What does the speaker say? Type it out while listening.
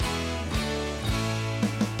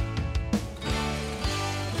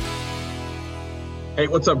Hey,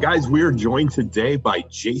 what's up, guys? We are joined today by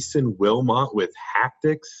Jason Wilmot with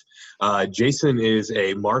Hactics. Jason is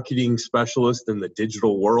a marketing specialist in the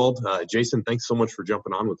digital world. Jason, thanks so much for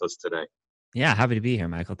jumping on with us today. Yeah, happy to be here,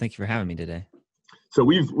 Michael. Thank you for having me today. So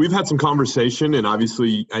we've had some conversation, and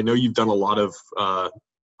obviously, I know you've done a lot of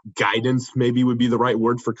guidance. Maybe would be the right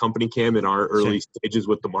word for Company Cam in our early stages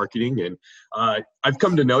with the marketing. And I've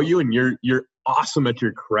come to know you, and you're awesome at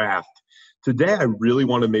your craft. Today, I really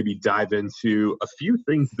want to maybe dive into a few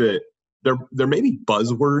things that there may be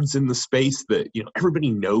buzzwords in the space that everybody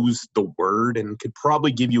knows the word and could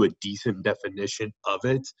probably give you a decent definition of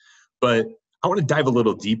it. But I want to dive a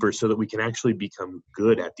little deeper so that we can actually become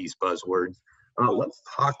good at these buzzwords. Let's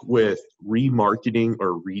talk with remarketing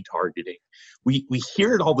or retargeting. We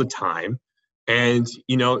hear it all the time, and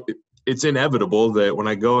it's inevitable that when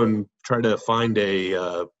I go and try to find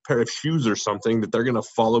a pair of shoes or something, that they're going to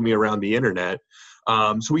follow me around the internet.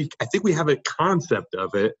 I think we have a concept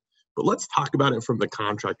of it, but let's talk about it from the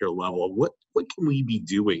contractor level. What can we be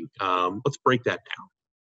doing? Let's break that down.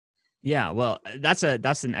 Yeah, well, that's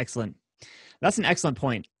an excellent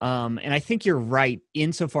point. And I think you're right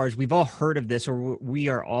insofar as we've all heard of this, or we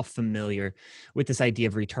are all familiar with this idea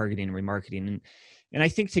of retargeting and remarketing. And I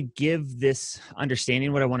think to give this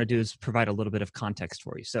understanding, what I want to do is provide a little bit of context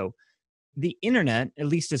for you. So the internet, at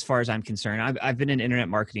least as far as I'm concerned, I've been in internet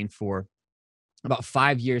marketing for about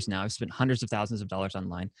 5 years now. I've spent hundreds of thousands of dollars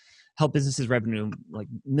online, helped businesses revenue like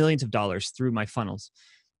millions of dollars through my funnels.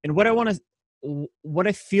 And what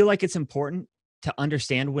I feel like it's important to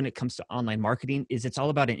understand when it comes to online marketing is it's all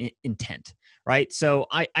about an intent, right? So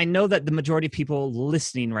I know that the majority of people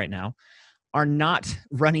listening right now are not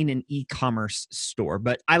running an e-commerce store,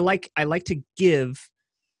 but I like to give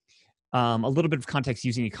a little bit of context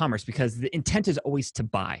using e-commerce because the intent is always to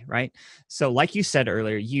buy, right? So like you said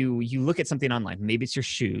earlier, you look at something online, maybe it's your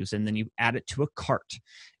shoes, and then you add it to a cart.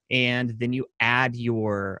 And then you add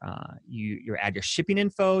your you add your shipping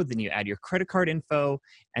info, then you add your credit card info,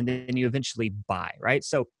 and then you eventually buy, right?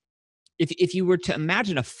 So if you were to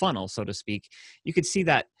imagine a funnel, so to speak, you could see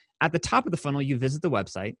that at the top of the funnel, you visit the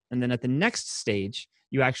website, and then at the next stage,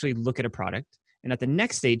 you actually look at a product. And at the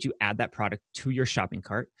next stage, you add that product to your shopping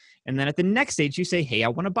cart. And then at the next stage, you say, hey, I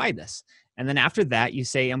want to buy this. And then after that, you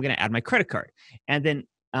say, I'm going to add my credit card. And then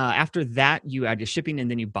after that, you add your shipping,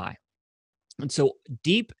 and then you buy. And so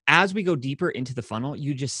as we go deeper into the funnel,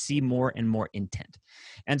 you just see more and more intent.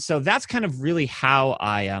 And so that's kind of really how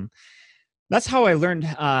that's how I learned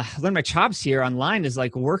my chops here online, is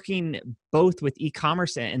like working both with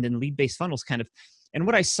e-commerce and then lead-based funnels kind of. And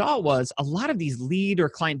what I saw was a lot of these lead or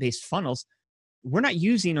client-based funnels, we're not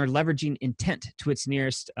using or leveraging intent to its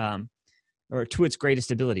nearest or to its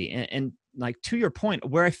greatest ability. And like to your point,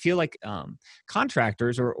 where I feel like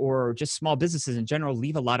contractors or just small businesses in general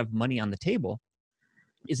leave a lot of money on the table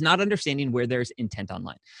is not understanding where there's intent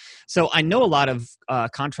online. So I know a lot of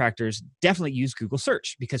contractors definitely use Google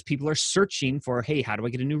search because people are searching for, hey, how do I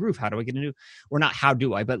get a new roof? How do I get a new, or not how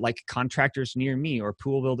do I, but like contractors near me or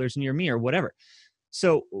pool builders near me or whatever.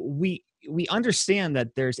 So we understand that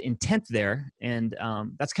there's intent there, and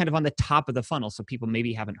that's kind of on the top of the funnel. So people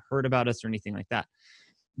maybe haven't heard about us or anything like that.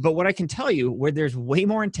 But what I can tell you, where there's way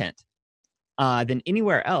more intent than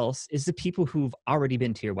anywhere else, is the people who've already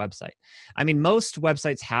been to your website. I mean, most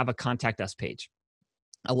websites have a contact us page.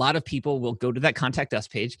 A lot of people will go to that contact us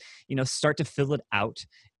page, start to fill it out,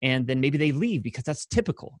 and then maybe they leave because that's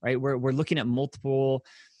typical, right? We're looking at multiple,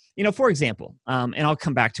 for example, and I'll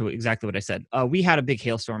come back to exactly what I said. We had a big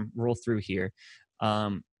hailstorm roll through here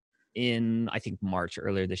in, I think, March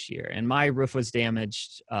earlier this year, and my roof was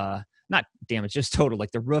damaged. Not damaged, just total,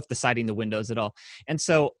 like the roof, the siding, the windows, it all. And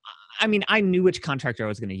so, I mean, I knew which contractor I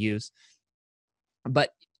was going to use, but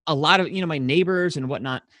a lot of, my neighbors and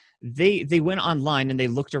whatnot, they went online and they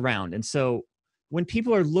looked around. And so when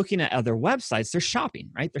people are looking at other websites, they're shopping,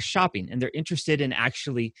 right? They're shopping and they're interested in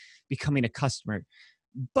actually becoming a customer.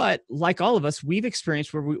 But like all of us, we've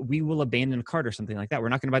experienced where we will abandon a cart or something like that. We're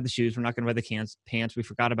not going to buy the shoes. We're not going to buy the pants. We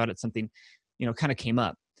forgot about it. Something, kind of came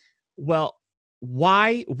up. Well,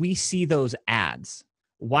 why we see those ads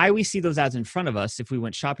in front of us if we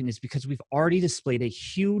went shopping is because we've already displayed a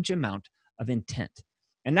huge amount of intent.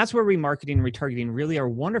 And that's where remarketing and retargeting really are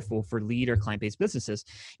wonderful for lead or client-based businesses.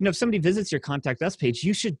 If somebody visits your contact us page,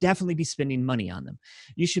 you should definitely be spending money on them.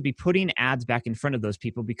 You should be putting ads back in front of those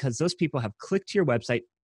people because those people have clicked to your website.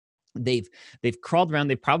 They've crawled around.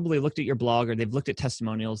 They've probably looked at your blog, or they've looked at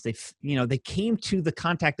testimonials. They came to the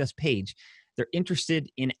contact us page. They're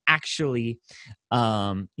interested in actually,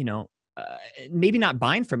 maybe not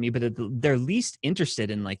buying from you, but they're least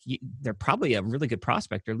interested in, like, they're probably a really good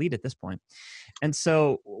prospect or lead at this point. And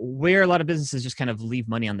so where a lot of businesses just kind of leave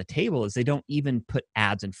money on the table is they don't even put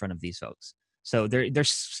ads in front of these folks. So they're going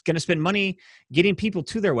to spend money getting people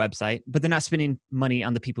to their website, but they're not spending money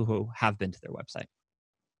on the people who have been to their website.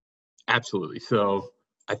 Absolutely. So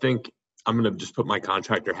I think I'm going to just put my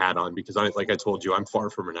contractor hat on, because like I told you, I'm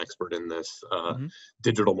far from an expert in this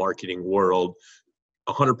digital marketing world.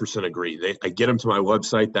 100% agree. I get them to my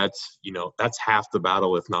website. That's half the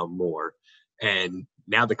battle, if not more. And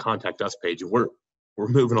now the contact us page, we're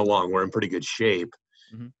moving along. We're in pretty good shape.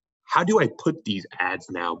 Mm-hmm. How do I put these ads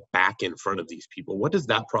now back in front of these people? What does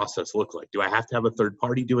that process look like? Do I have to have a third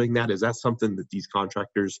party doing that? Is that something that these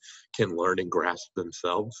contractors can learn and grasp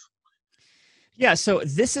themselves? Yeah, so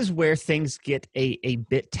this is where things get a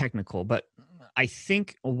bit technical, but I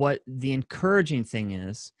think what the encouraging thing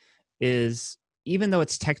is even though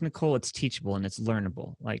it's technical, it's teachable and it's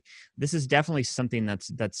learnable. Like, this is definitely something that's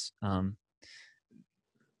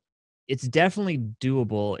it's definitely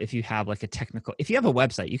doable if you have like if you have a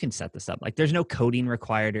website, you can set this up. Like, there's no coding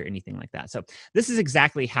required or anything like that. So this is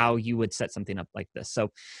exactly how you would set something up like this.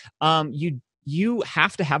 So you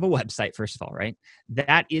have to have a website, first of all, right?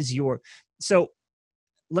 So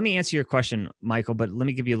let me answer your question, Michael, but let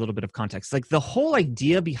me give you a little bit of context. Like, the whole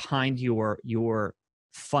idea behind your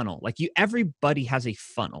funnel, like, everybody has a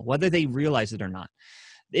funnel, whether they realize it or not.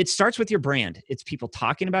 It starts with your brand. It's people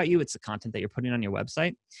talking about you. It's the content that you're putting on your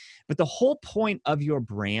website. But the whole point of your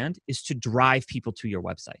brand is to drive people to your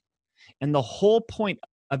website. And the whole point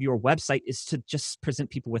of your website is to just present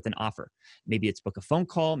people with an offer. Maybe it's book a phone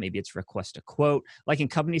call. Maybe it's request a quote. Like in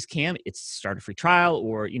Companies Cam, it's start a free trial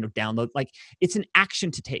or, download. Like, it's an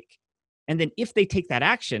action to take. And then if they take that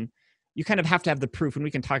action, you kind of have to have the proof, and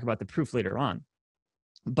we can talk about the proof later on.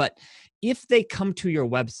 But if they come to your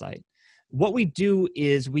website, what we do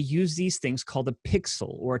is we use these things called a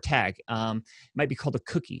pixel or a tag. It might be called a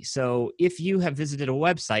cookie. So if you have visited a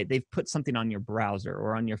website, they've put something on your browser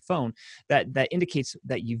or on your phone that indicates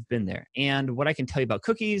that you've been there. And what I can tell you about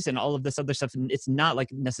cookies and all of this other stuff, it's not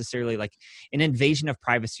like necessarily like an invasion of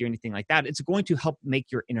privacy or anything like that. It's going to help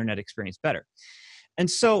make your internet experience better. And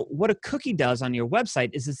so what a cookie does on your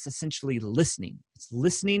website is it's essentially listening. It's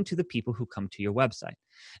listening to the people who come to your website.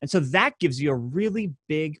 And so that gives you a really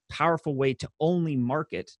big, powerful way to only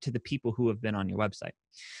market to the people who have been on your website.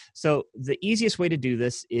 So the easiest way to do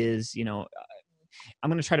this is, I'm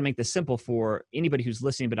going to try to make this simple for anybody who's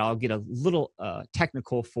listening, but I'll get a little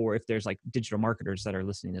technical for if there's like digital marketers that are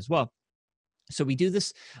listening as well. So we do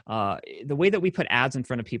this, the way that we put ads in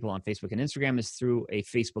front of people on Facebook and Instagram is through a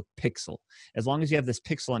Facebook pixel. As long as you have this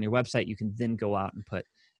pixel on your website, you can then go out and put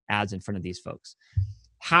ads in front of these folks.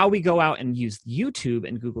 How we go out and use YouTube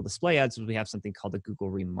and Google Display Ads is we have something called the Google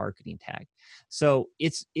Remarketing tag. So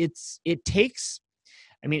it takes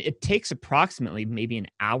approximately maybe an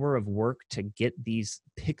hour of work to get these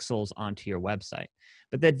pixels onto your website.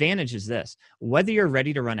 But the advantage is this: whether you're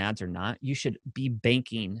ready to run ads or not, you should be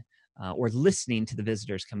banking or listening to the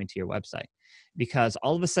visitors coming to your website, because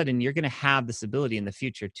all of a sudden you're going to have this ability in the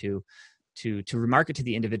future to remarket to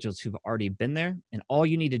the individuals who've already been there. And all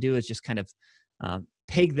you need to do is just kind of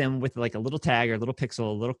peg them with like a little tag or a little pixel,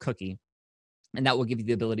 a little cookie. And that will give you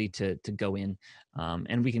the ability to go in.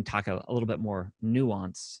 And we can talk a little bit more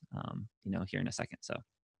nuance, here in a second. So.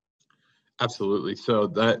 Absolutely. So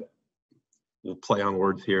that we'll play on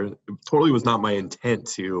words here. It totally was not my intent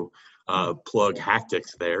to plug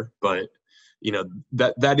Hacktix there, but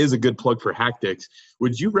that is a good plug for Hacktix.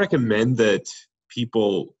 Would you recommend that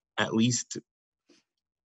people at least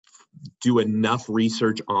do enough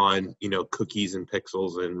research on cookies and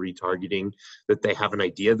pixels and retargeting that they have an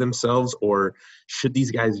idea themselves, or should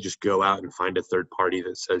these guys just go out and find a third party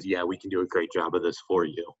that says, yeah, we can do a great job of this for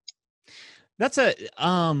you? That's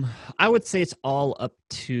I would say it's all up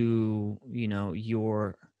to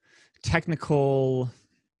your technical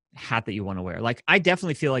hat that you want to wear. Like, I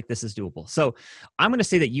definitely feel like this is doable. So I'm going to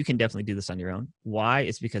say that you can definitely do this on your own. Why?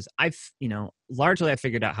 It's because I've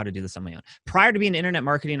figured out how to do this on my own. Prior to being internet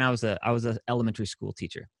marketing, I was a elementary school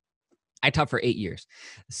teacher. I taught for 8 years.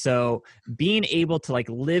 So being able to like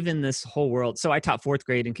live in this whole world. So I taught 4th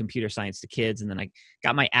grade in computer science to kids, and then I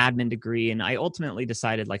got my admin degree, and I ultimately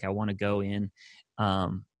decided like I want to go in.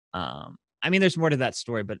 There's more to that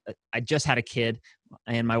story, but I just had a kid,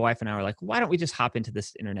 and my wife and I were like, why don't we just hop into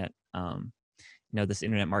this internet, this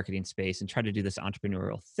internet marketing space and try to do this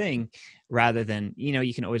entrepreneurial thing rather than,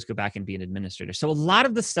 you can always go back and be an administrator. So a lot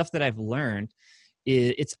of the stuff that I've learned,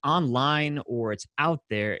 it's online or it's out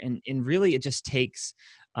there. And really it just takes,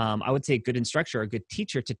 I would say, a good instructor or a good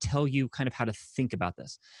teacher to tell you kind of how to think about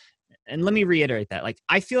this. and let me reiterate that. Like,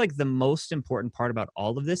 I feel like the most important part about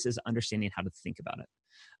all of this is understanding how to think about it.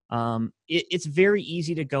 It's very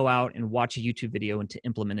easy to go out and watch a YouTube video and to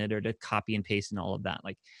implement it or to copy and paste and all of that.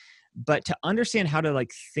 Like, but to understand how to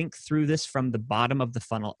like think through this from the bottom of the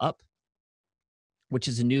funnel up, which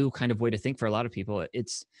is a new kind of way to think for a lot of people.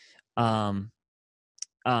 Um,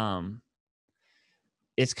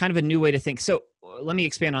 it's kind of a new way to think. So let me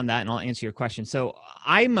expand on that and I'll answer your question. So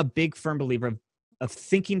I'm a big firm believer of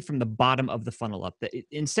thinking from the bottom of the funnel up, that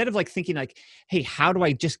instead of like thinking like, hey, how do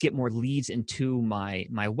I just get more leads into my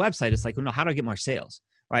website? It's like, well, no, how do I get more sales,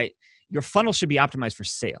 right? Your funnel should be optimized for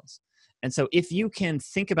sales. And so if you can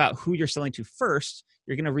think about who you're selling to first,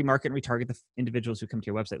 you're going to remarket and retarget the individuals who come to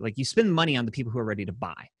your website. Like, you spend money on the people who are ready to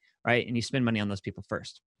buy, right? And you spend money on those people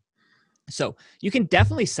first. So you can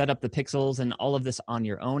definitely set up the pixels and all of this on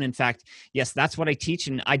your own. In fact, yes, that's what I teach.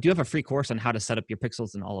 And I do have a free course on how to set up your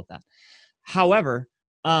pixels and all of that. However,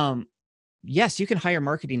 yes, you can hire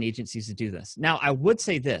marketing agencies to do this. Now, I would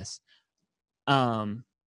say this, and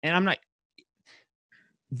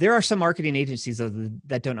there are some marketing agencies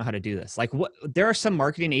that don't know how to do this. Like, there are some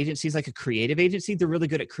marketing agencies, like a creative agency, they're really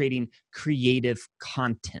good at creating creative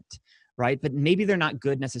content, right? But maybe they're not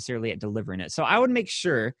good necessarily at delivering it. So I would make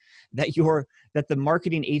sure that the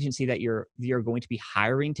marketing agency that you're going to be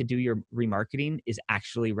hiring to do your remarketing is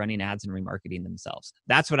actually running ads and remarketing themselves.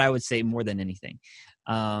 That's what I would say more than anything.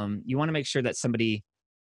 You want to make sure that somebody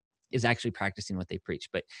is actually practicing what they preach.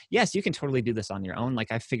 But yes, you can totally do this on your own. Like,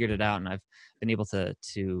 I've figured it out and I've been able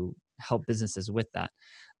to help businesses with that.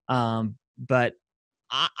 But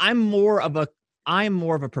I'm more of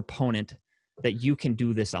a proponent that you can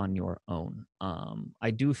do this on your own.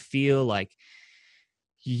 I do feel like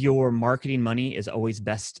your marketing money is always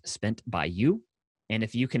best spent by you. And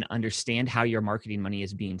if you can understand how your marketing money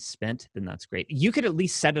is being spent, then that's great. You could at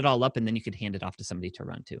least set it all up and then you could hand it off to somebody to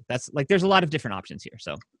run to. That's like, there's a lot of different options here.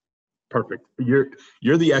 So perfect.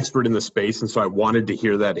 You're the expert in the space. And so I wanted to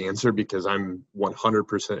hear that answer because I'm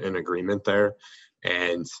 100% in agreement there.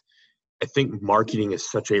 And I think marketing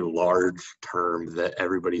is such a large term that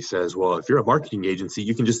everybody says, well, if you're a marketing agency,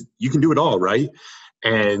 you can do it all, right?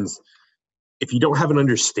 And if you don't have an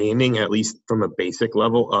understanding, at least from a basic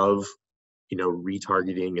level of,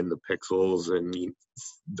 retargeting and the pixels and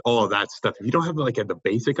all of that stuff, if you don't have like the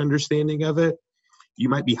basic understanding of it, you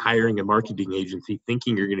might be hiring a marketing agency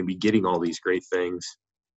thinking you're going to be getting all these great things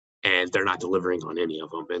and they're not delivering on any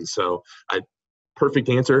of them. And so perfect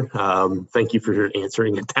answer. Thank you for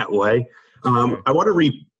answering it that way. I want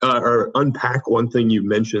to unpack one thing you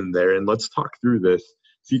mentioned there, and let's talk through this.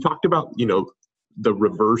 So you talked about, the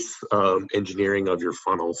reverse engineering of your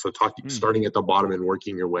funnel. So starting at the bottom and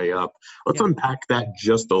working your way up. Let's unpack that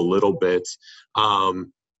just a little bit.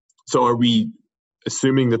 So are we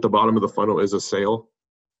assuming that the bottom of the funnel is a sale?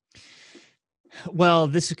 Well,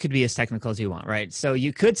 this could be as technical as you want, right? So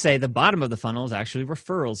you could say the bottom of the funnel is actually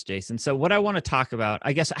referrals, Jason. So what I want to talk about,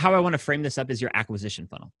 I guess how I want to frame this up is your acquisition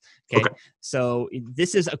funnel. Okay. So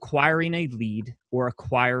this is acquiring a lead or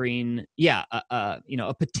acquiring,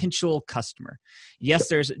 a potential customer. Yes,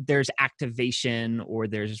 there's activation or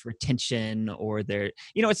there's retention or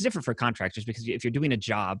it's different for contractors because if you're doing a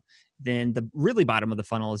job, then the really bottom of the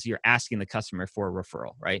funnel is you're asking the customer for a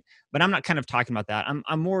referral, right? But I'm not kind of talking about that.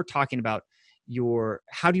 I'm more talking about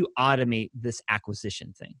how do you automate this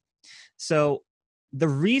acquisition thing? So the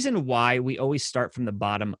reason why we always start from the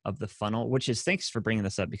bottom of the funnel, which is, thanks for bringing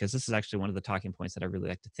this up because this is actually one of the talking points that I really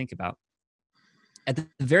like to think about. At the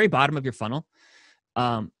very bottom of your funnel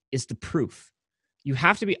is the proof. You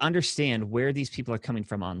have to understand where these people are coming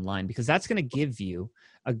from online because that's going to give you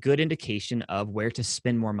a good indication of where to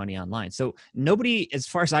spend more money online. So nobody, as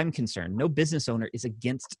far as I'm concerned, no business owner is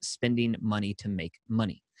against spending money to make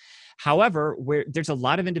money. However, there's a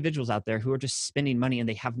lot of individuals out there who are just spending money and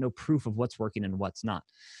they have no proof of what's working and what's not.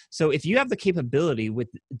 So if you have the capability with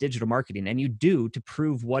digital marketing and you do to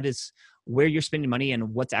prove where you're spending money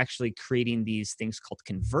and what's actually creating these things called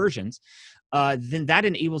conversions, then that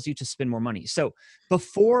enables you to spend more money. So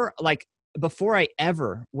before I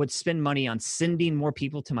ever would spend money on sending more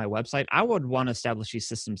people to my website, I would want to establish these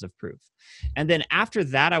systems of proof. And then after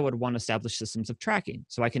that, I would want to establish systems of tracking.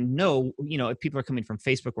 So I can know, if people are coming from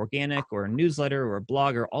Facebook organic or a newsletter or a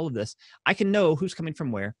blog or all of this, I can know who's coming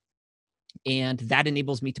from where. And that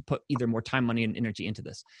enables me to put either more time, money, and energy into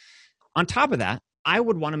this. On top of that, I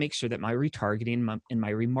would want to make sure that my retargeting and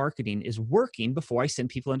my remarketing is working before I send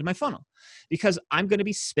people into my funnel, because I'm going to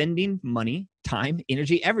be spending money, time,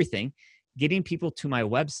 energy, everything getting people to my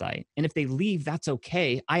website. And if they leave, that's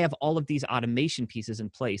okay. I have all of these automation pieces in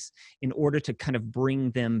place in order to kind of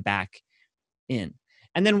bring them back in.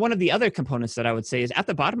 And then one of the other components that I would say is at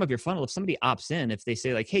the bottom of your funnel, if somebody opts in, if they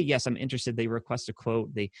say like, hey, yes, I'm interested, they request a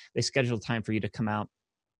quote, they schedule time for you to come out.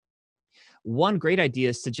 One great idea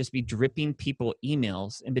is to just be dripping people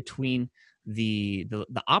emails in between the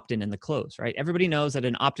opt-in and the close, right? Everybody knows that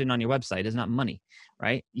an opt-in on your website is not money,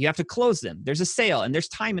 right? You have to close them. There's a sale and there's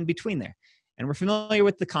time in between there. And we're familiar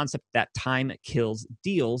with the concept that time kills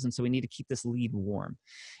deals. And so we need to keep this lead warm.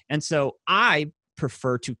 And so I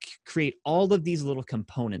prefer to create all of these little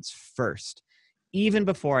components first, even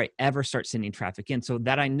before I ever start sending traffic in, so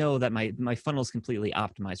that I know that my funnel is completely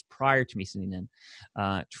optimized prior to me sending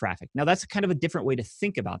in traffic. Now, that's kind of a different way to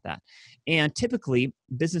think about that. And typically,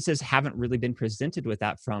 businesses haven't really been presented with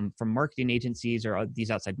that from marketing agencies or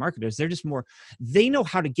these outside marketers. They're just more, they know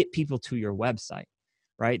how to get people to your website,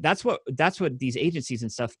 right? That's what these agencies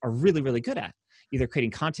and stuff are really, really good at, either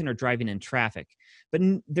creating content or driving in traffic. But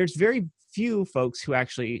there's very few folks who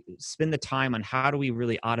actually spend the time on how do we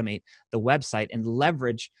really automate the website and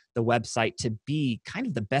leverage the website to be kind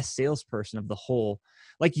of the best salesperson of the whole.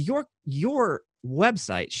 Like your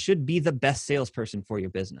website should be the best salesperson for your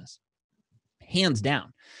business, hands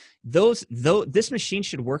down. This machine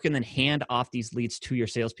should work and then hand off these leads to your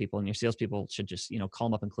salespeople, and your salespeople should just call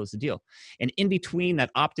them up and close the deal. And in between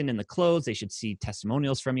that opt-in and the close, they should see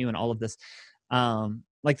testimonials from you and all of this.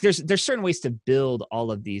 Like there's certain ways to build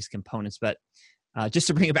all of these components, but just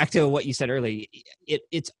to bring it back to what you said earlier,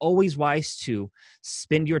 it's always wise to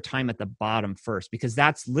spend your time at the bottom first, because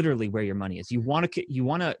that's literally where your money is. You want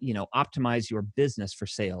to optimize your business for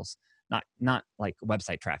sales, not like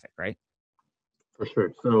website traffic, right? For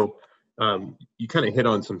sure. So you kind of hit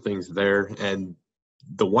on some things there, and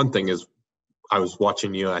the one thing is, I was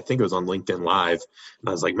watching you, I think it was on LinkedIn Live, and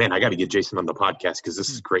I was like, man, I got to get Jason on the podcast because this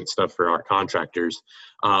is great stuff for our contractors.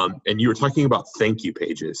 And you were talking about thank you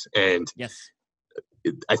pages. And yes,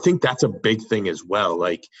 I think that's a big thing as well.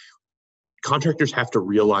 Like, contractors have to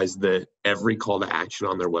realize that every call to action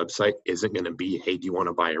on their website isn't going to be, hey, do you want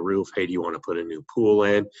to buy a roof? Hey, do you want to put a new pool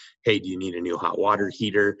in? Hey, do you need a new hot water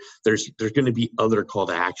heater? There's going to be other call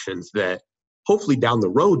to actions that hopefully down the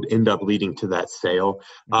road end up leading to that sale.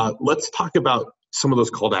 Let's talk about some of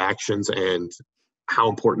those call to actions and how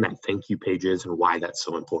important that thank you page is and why that's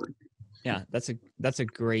so important. Yeah, that's a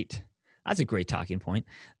great talking point.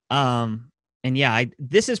 And yeah,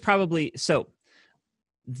 this is probably, so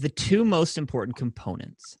the two most important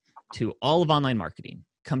components to all of online marketing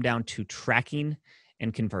come down to tracking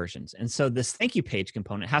and conversions. And so this thank you page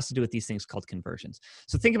component has to do with these things called conversions.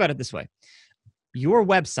 So think about it this way. Your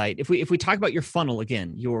website, if we talk about your funnel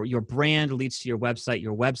again, your brand leads to your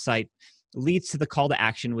website leads to the call to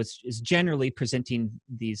action, which is generally presenting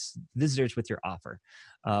these visitors with your offer.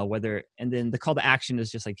 And then the call to action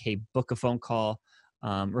is just like, hey, book a phone call,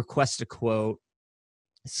 request a quote,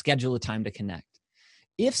 schedule a time to connect.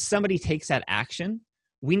 If somebody takes that action,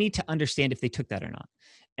 we need to understand if they took that or not.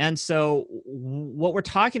 And so what we're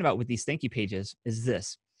talking about with these thank you pages is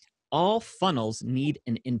this: all funnels need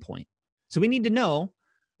an endpoint. So we need to know,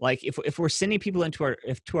 like, if we're sending people to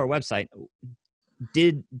our website,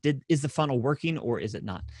 is the funnel working or is it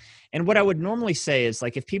not? And what I would normally say is,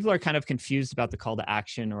 like, if people are kind of confused about the call to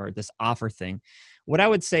action or this offer thing, what I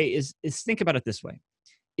would say is think about it this way.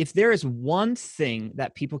 If there is one thing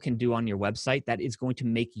that people can do on your website that is going to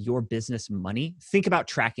make your business money, think about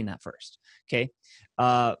tracking that first. Okay.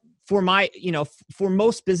 For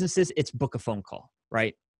most businesses, it's book a phone call,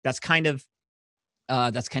 right? That's kind of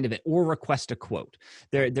it, or request a quote.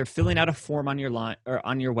 They're filling out a form on your line or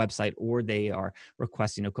on your website, or they are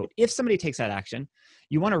requesting a quote. If somebody takes that action,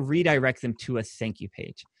 you want to redirect them to a thank you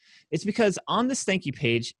page. It's because on this thank you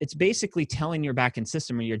page, it's basically telling your backend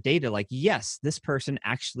system or your data, like, yes, this person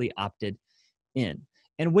actually opted in.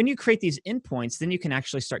 And when you create these endpoints, then you can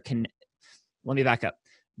actually start let me back up.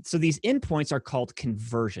 So these endpoints are called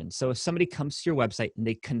conversions. So if somebody comes to your website and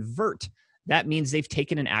they convert, that means they've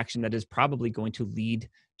taken an action that is probably going to lead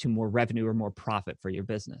to more revenue or more profit for your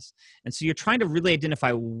business. And so you're trying to really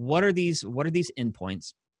identify what are these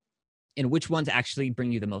endpoints and which ones actually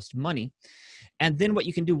bring you the most money. And then what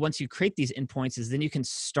you can do once you create these endpoints is then you can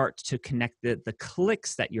start to connect the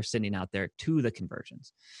clicks that you're sending out there to the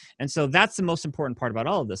conversions. And so that's the most important part about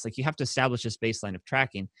all of this. Like, you have to establish this baseline of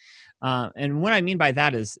tracking. And what I mean by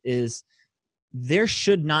that is there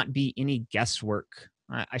should not be any guesswork.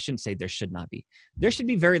 I shouldn't say there should not be. There should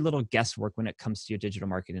be very little guesswork when it comes to your digital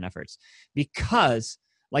marketing efforts, because,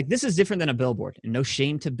 like, this is different than a billboard, and no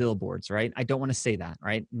shame to billboards, right? I don't want to say that,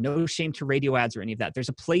 right? No shame to radio ads or any of that. There's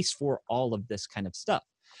a place for all of this kind of stuff.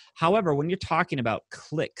 However, when you're talking about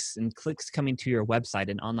clicks and clicks coming to your website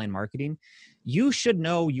and online marketing, you should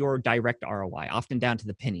know your direct ROI, often down to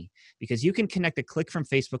the penny, because you can connect a click from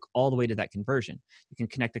Facebook all the way to that conversion. You can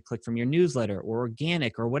connect a click from your newsletter or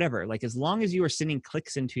organic or whatever. Like, as long as you are sending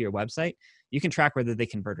clicks into your website, you can track whether they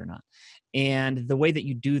convert or not. And the way that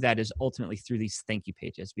you do that is ultimately through these thank you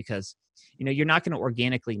pages, because you're not going to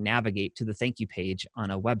organically navigate to the thank you page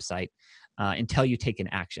on a website until you take an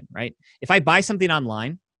action, right? If I buy something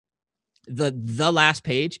online, the last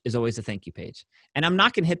page is always a thank you page, and I'm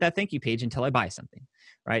not going to hit that thank you page until I buy something,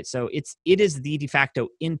 right? So it is the de facto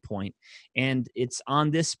endpoint, and it's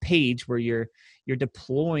on this page where you're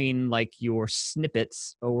deploying like your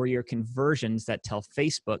snippets or your conversions that tell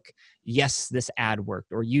Facebook, yes, this ad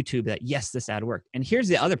worked, or YouTube that yes, this ad worked. And here's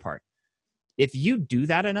the other part: if you do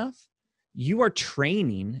that enough, you are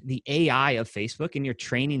training the AI of Facebook and you're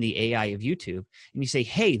training the AI of YouTube, and you say,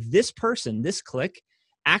 hey, this person, this click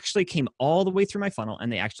actually came all the way through my funnel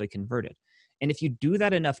and they actually converted. And if you do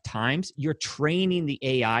that enough times, you're training the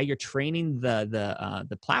AI, you're training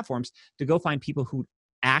the platforms to go find people who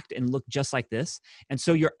act and look just like this. And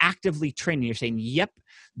so you're actively training. You're saying, yep,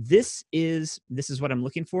 this is what I'm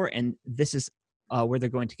looking for, and this is where they're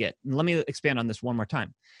going to get. And let me expand on this one more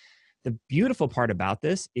time. The beautiful part about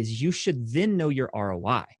this is you should then know your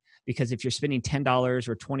ROI. Because if you're spending $10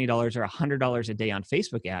 or $20 or $100 a day on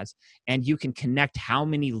Facebook ads, and you can connect how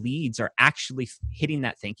many leads are actually hitting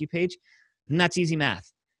that thank you page, then that's easy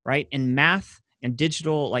math, right? And math and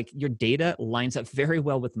digital, like, your data lines up very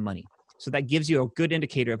well with money. So that gives you a good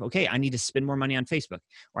indicator of, okay, I need to spend more money on Facebook,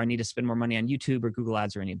 or I need to spend more money on YouTube or Google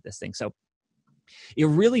Ads or any of this thing. So it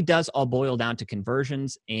really does all boil down to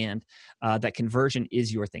conversions, and that conversion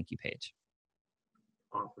is your thank you page.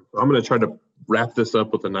 Awesome. So I'm going to try to wrap this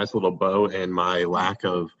up with a nice little bow and my lack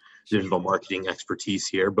of digital marketing expertise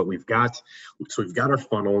here. But we've got our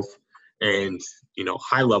funnels, and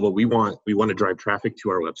high level, we want to drive traffic to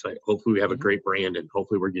our website. Hopefully we have a great brand, and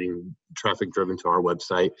hopefully we're getting traffic driven to our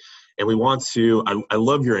website. And we want to, I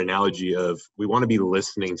love your analogy of, we want to be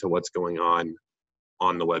listening to what's going on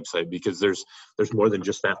the website, because there's more than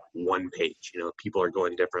just that one page. People are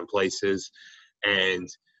going different places, and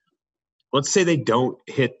let's say they don't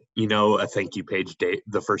hit, a thank you page date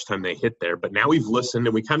the first time they hit there, but now we've listened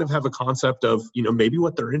and we kind of have a concept of, maybe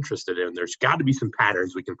what they're interested in. There's got to be some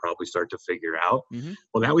patterns we can probably start to figure out. Mm-hmm.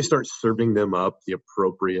 Well, now we start serving them up the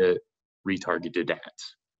appropriate retargeted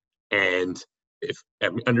ads. And if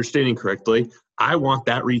I'm understanding correctly, I want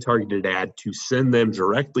that retargeted ad to send them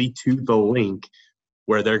directly to the link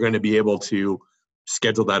where they're going to be able to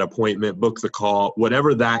schedule that appointment, book the call,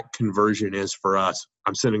 whatever that conversion is for us.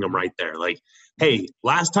 I'm sending them right there. Like, hey,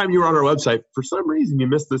 last time you were on our website, for some reason you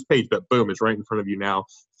missed this page, but boom, it's right in front of you now.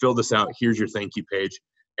 Fill this out. Here's your thank you page.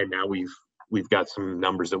 And now we've got some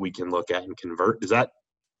numbers that we can look at and convert. Is that,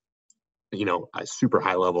 a super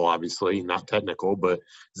high level, obviously not technical, but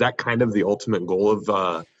is that kind of the ultimate goal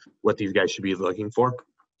of what these guys should be looking for?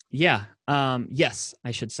 Yeah. Yes,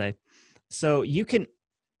 I should say. So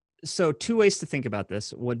two ways to think about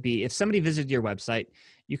this would be, if somebody visited your website,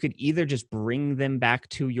 you could either just bring them back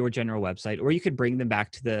to your general website, or you could bring them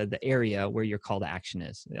back to the area where your call to action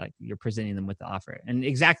is. Like, you're presenting them with the offer. And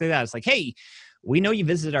exactly that. It's like, hey, we know you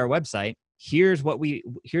visited our website. Here's what we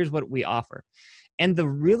offer. And the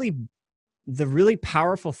really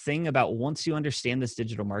powerful thing about, once you understand this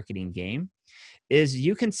digital marketing game, is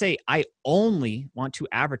you can say, I only want to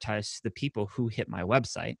advertise to the people who hit my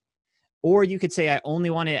website. Or you could say, I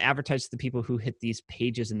only want to advertise to the people who hit these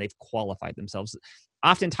pages and they've qualified themselves.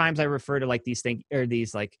 Oftentimes I refer to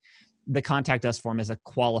the contact us form as a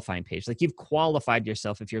qualifying page. Like, you've qualified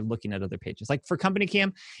yourself if you're looking at other pages. Like for Company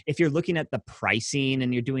Cam, if you're looking at the pricing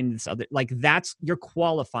and you're doing this other, like, you're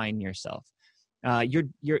qualifying yourself. You're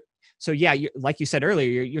like you said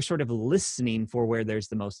earlier, you're sort of listening for where there's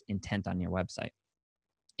the most intent on your website.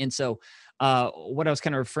 And so what I was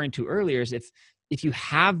kind of referring to earlier is, if you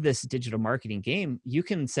have this digital marketing game, you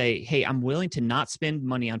can say, hey, I'm willing to not spend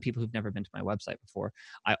money on people who've never been to my website before.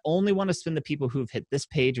 I only want to spend the people who've hit this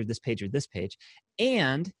page or this page or this page.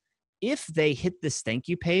 And if they hit this thank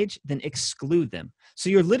you page, then exclude them. So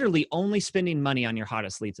you're literally only spending money on your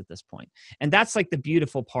hottest leads at this point. And that's like the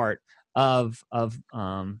beautiful part of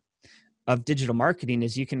digital marketing,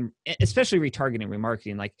 is you can, especially retargeting,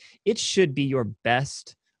 remarketing, like, it should be your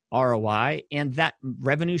best ROI, and that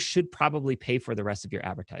revenue should probably pay for the rest of your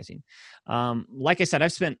advertising. Like I said,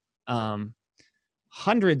 I've spent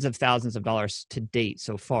hundreds of thousands of dollars to date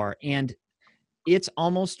so far, and it's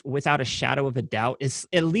almost without a shadow of a doubt, is,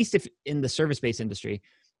 at least if in the service-based industry,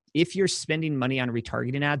 if you're spending money on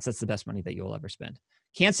retargeting ads, that's the best money that you'll ever spend.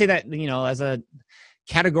 Can't say that,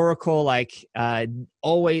 categorical, like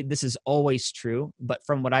always, this is always true. But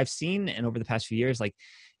from what I've seen and over the past few years, like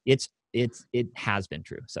it has been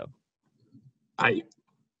true. So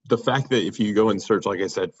the fact that if you go and search, like I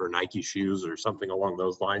said, for Nike shoes or something along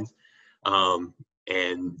those lines,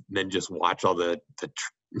 and then just watch all the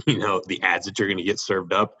ads that you're going to get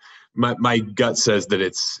served up, my gut says that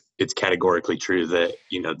it's categorically true that,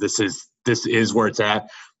 this is where it's at.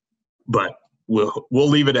 But we'll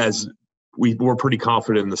leave it as we're pretty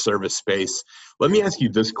confident in the service space. Let me ask you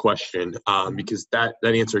this question, because that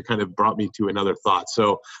answer kind of brought me to another thought.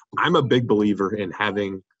 So I'm a big believer in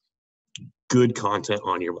having good content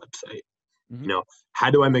on your website. Mm-hmm. How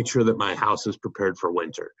do I make sure that my house is prepared for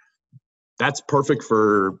winter? That's perfect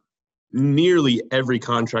for nearly every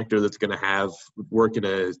contractor that's going to have work in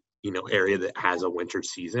a area that has a winter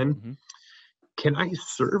season. Mm-hmm. Can I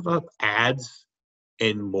serve up ads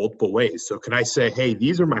in multiple ways? So can I say, hey,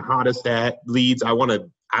 these are my hottest leads. I want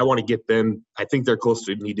to get them. I think they're close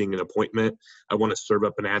to needing an appointment. I want to serve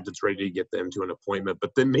up an ad that's ready to get them to an appointment.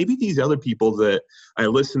 But then maybe these other people that I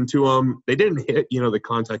listened to them, they didn't hit, the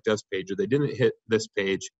contact us page, or they didn't hit this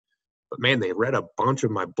page, but man, they read a bunch of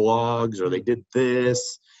my blogs, or they did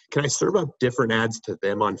this. Can I serve up different ads to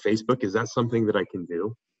them on Facebook? Is that something that I can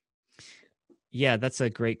do? Yeah, that's a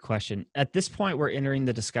great question. At this point, we're entering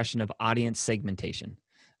the discussion of audience segmentation.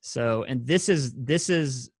 So, and this is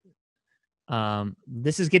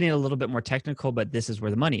getting a little bit more technical, but this is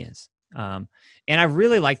where the money is. And I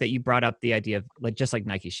really like that you brought up the idea of just like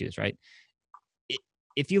Nike shoes, right?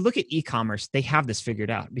 If you look at e-commerce, they have this figured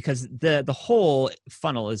out because the whole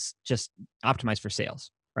funnel is just optimized for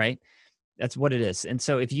sales, right? That's what it is. And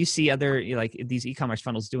so if you see other like these e-commerce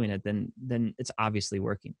funnels doing it, then it's obviously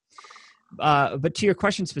working. But to your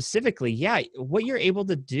question specifically, yeah, what you're able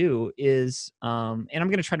to do is, and I'm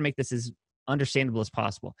going to try to make this as understandable as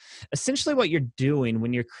possible. Essentially, what you're doing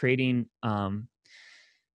when you're creating remarketing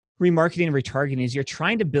and retargeting is you're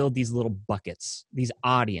trying to build these little buckets, these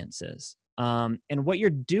audiences. And what you're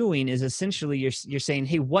doing is essentially you're saying,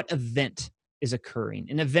 hey, what event is occurring?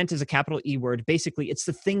 An event is a capital E word. Basically, it's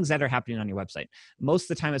the things that are happening on your website. Most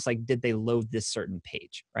of the time, it's like, did they load this certain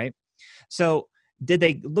page, right? So did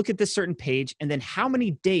they look at this certain page? And then how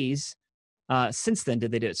many days since then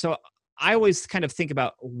did they do it? So I always kind of think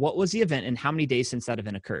about what was the event and how many days since that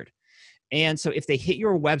event occurred. And so if they hit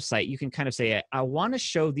your website, you can kind of say, I want to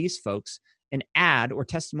show these folks an ad or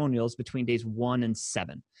testimonials between days 1 and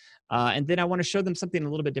 7. And then I want to show them something a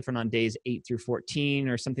little bit different on days 8 through 14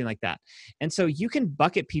 or something like that. And so you can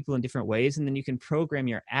bucket people in different ways, and then you can program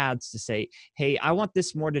your ads to say, hey, I want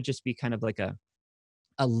this more to just be kind of like a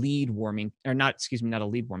lead warming, or not a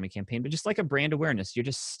lead warming campaign, but just like a brand awareness. You're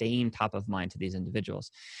just staying top of mind to these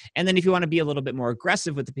individuals. And then if you want to be a little bit more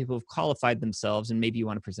aggressive with the people who've qualified themselves, and maybe you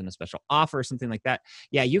want to present a special offer or something like that,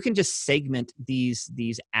 yeah, you can just segment these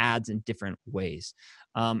ads in different ways.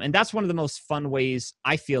 And that's one of the most fun ways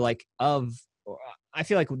I feel like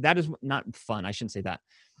that is not fun. I shouldn't say that.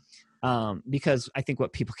 Because I think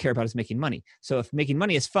what people care about is making money. So if making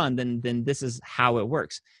money is fun, then this is how it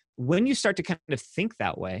works. When you start to kind of think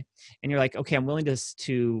that way, and you're like, okay, I'm willing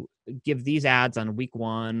to give these ads on week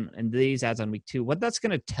 1 and these ads on week 2, what that's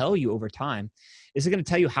going to tell you over time is it going to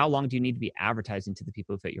tell you how long do you need to be advertising to the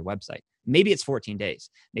people who fit your website. Maybe it's 14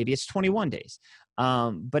 days, maybe it's 21 days,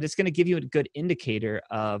 but it's going to give you a good indicator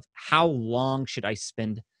of how long should I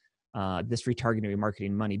spend this retargeting,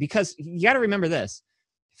 remarketing money. Because you got to remember this: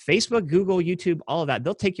 Facebook, Google, YouTube, all of that,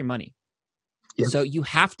 they'll take your money. Yep. So you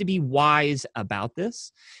have to be wise about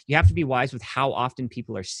this. You have to be wise with how often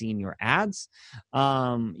people are seeing your ads.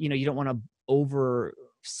 You don't want to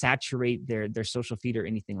oversaturate their social feed or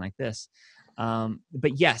anything like this.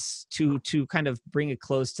 But yes, to kind of bring a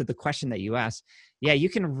close to the question that you asked, yeah, you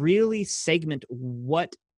can really segment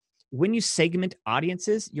when you segment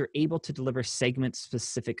audiences, you're able to deliver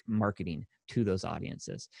segment-specific marketing to those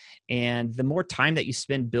audiences. And the more time that you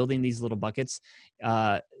spend building these little buckets,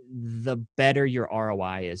 the better your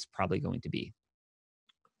ROI is probably going to be.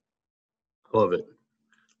 I love it.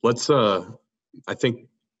 I think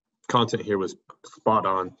content here was spot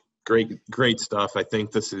on. Great stuff. I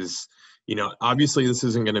think this is, obviously this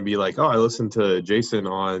isn't going to be like, oh, I listened to Jason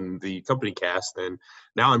on the company cast and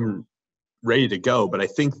now I'm ready to go. But I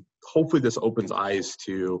think hopefully this opens eyes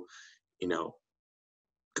to,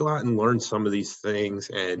 go out and learn some of these things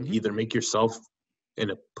and either make yourself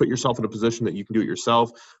put yourself in a position that you can do it yourself,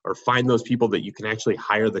 or find those people that you can actually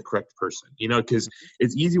hire the correct person, because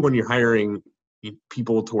it's easy when you're hiring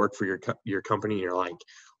people to work for your company. And you're like,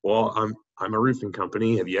 well, I'm a roofing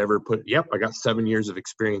company. Have you ever yep, I got 7 years of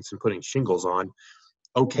experience in putting shingles on.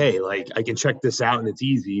 Okay. Like I can check this out and it's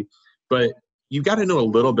easy, but you got to know a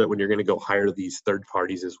little bit when you're going to go hire these third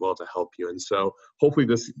parties as well to help you. And so hopefully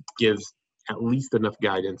this gives at least enough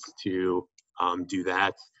guidance to do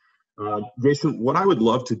that. Jason, what I would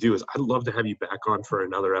love to do is I'd love to have you back on for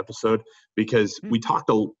another episode, because we talked,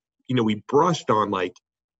 we brushed on like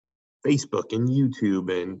Facebook and YouTube,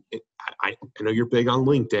 and I know you're big on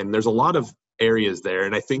LinkedIn. There's a lot of areas there,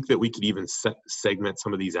 and I think that we could even segment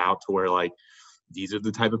some of these out to where like, these are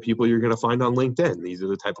the type of people you're going to find on LinkedIn. These are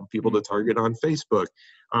the type of people to target on Facebook.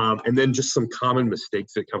 And then just some common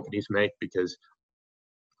mistakes that companies make, because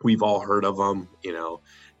we've all heard of them,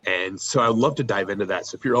 and so I'd love to dive into that.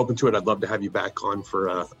 So if you're open to it, I'd love to have you back on for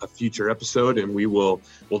a future episode, and we'll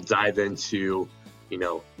dive into,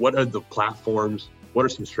 what are the platforms, what are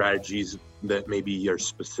some strategies that maybe are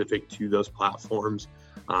specific to those platforms,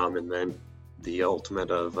 and then the ultimate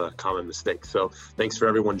of common mistakes. So thanks for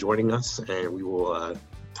everyone joining us, and we will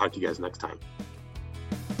talk to you guys next time.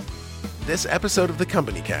 This episode of the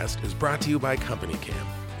Company Cast is brought to you by Company Cam.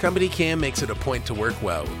 Company Cam makes it a point to work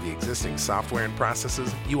well with the existing software and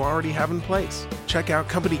processes you already have in place. Check out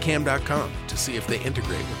CompanyCam.com to see if they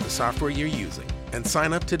integrate with the software you're using, and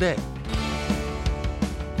sign up today.